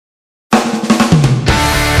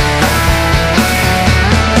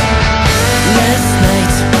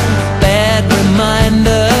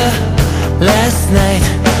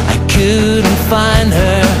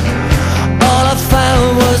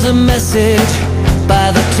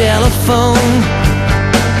telephone.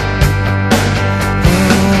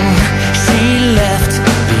 She left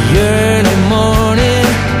the early morning,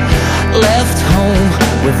 left home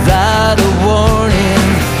without a warning.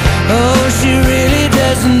 Oh, she really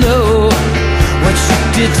doesn't know what she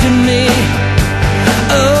did to me.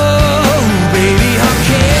 Oh, baby, how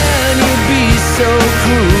can you be so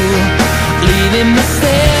cruel, leaving me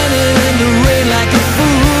standing in the rain like a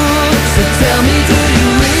fool? So tell me, do you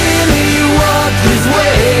really walk this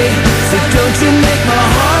way? So don't you make my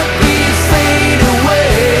heartbeat fade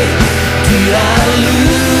away? Did I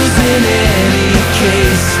lose in any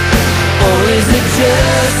case, or is it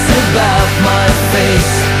just about my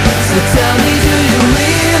face? So tell me, do you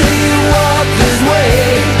really walk this way?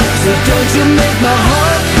 So don't you make my heart